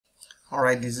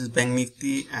Alright, this is Bank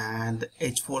Nifty and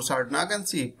H4 chart. Now you can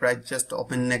see price just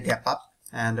opened a gap up,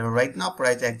 and right now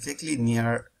price exactly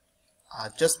near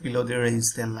just below the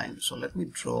resistance line. So let me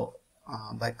draw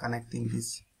by connecting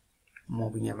this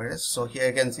moving average. So here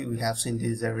you can see we have seen this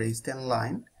is a resistance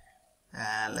line,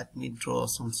 and let me draw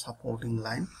some supporting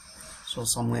line. So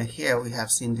somewhere here we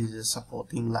have seen this is a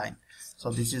supporting line.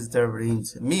 So this is the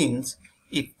range. Means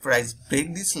if price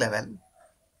break this level,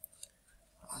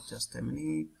 just a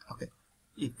minute, okay,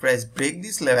 if price break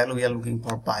this level, we are looking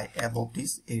for buy above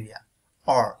this area,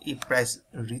 or if price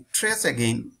retrace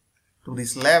again to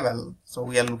this level, so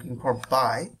we are looking for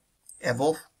buy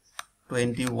above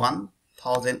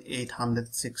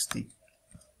 21,860.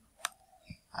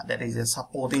 That is a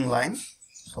supporting line.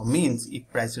 So means if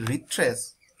price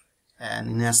retrace, and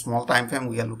in a small time frame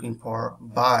we are looking for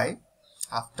buy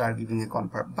after giving a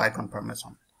buy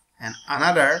confirmation, and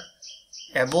another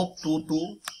above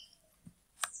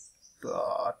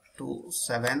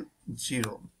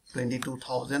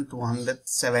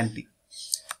 22,270.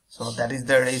 So that is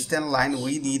the resistance line.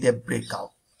 We need a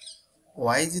breakout.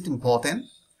 Why is it important?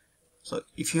 So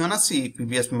if you wanna see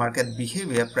previous market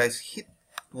behavior, price hit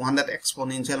 200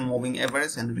 exponential moving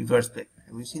average and reverse back.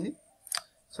 Have you seen it?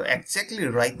 So exactly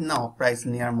right now price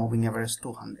near moving average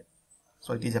 200.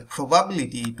 So it is a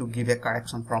probability to give a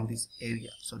correction from this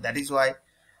area. So that is why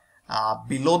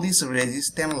below this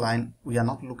resistance line we are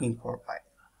not looking for buy.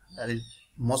 That is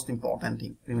most important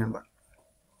thing. Remember,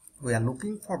 we are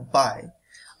looking for buy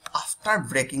after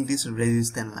breaking this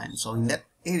resistance line. So in that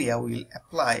area we will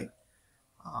apply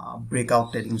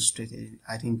breakout trading strategy.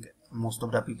 I think most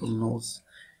of the people knows.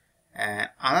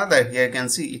 Another, here you can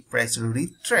see if price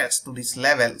retrace to this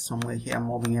level, somewhere here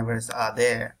moving averages are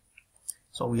there,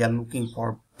 so we are looking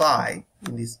for buy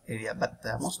in this area. But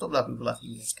most of the people are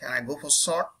thinking, can I go for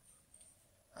short?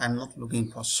 I'm not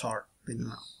looking for short till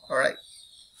now. Alright,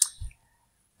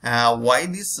 why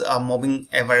these moving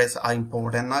averages are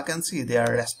important? Now I can see they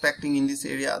are respecting in this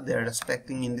area, they are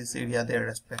respecting in this area, they are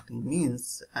respecting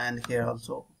means, and here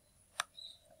also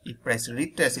if price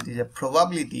retrace, it is a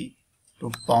probability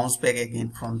to bounce back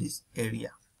again from this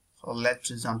area. So let's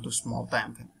jump to small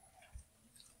time frame.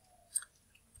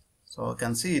 So you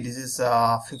can see this is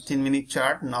a 15-minute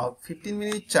chart. Now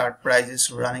 15-minute chart price is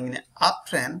running in an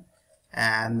uptrend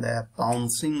and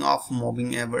bouncing off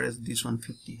moving average, this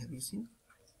 150. Have you seen?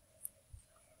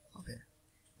 Okay,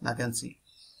 now you can see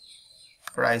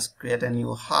price create a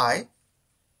new high,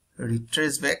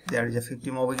 retrace back, there is a 50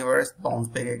 moving average, bounce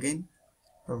back again,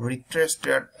 retrace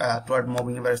toward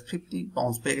moving average 50,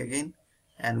 bounce back again,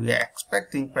 and we are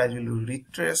expecting price will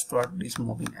retrace toward this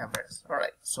moving average.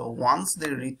 Alright, so once they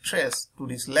retrace to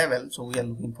this level, so we are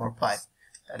looking for buy.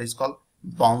 That is called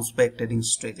bounce back trading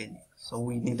strategy. So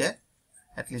we need at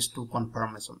least 2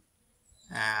 confirmation.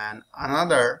 And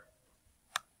another,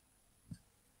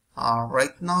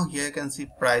 right now here you can see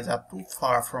price are too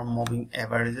far from moving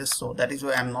averages, so that is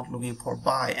why I'm not looking for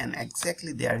buy, and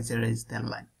exactly there is a resistance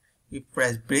line. If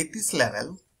price break this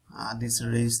level, this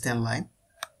resistance line,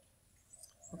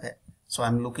 okay, so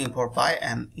I'm looking for buy,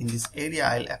 and in this area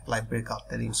I'll apply breakout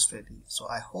trading strategy. So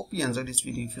I hope you enjoyed this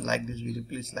video. If you like this video,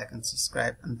 please like and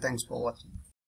subscribe, and thanks for watching.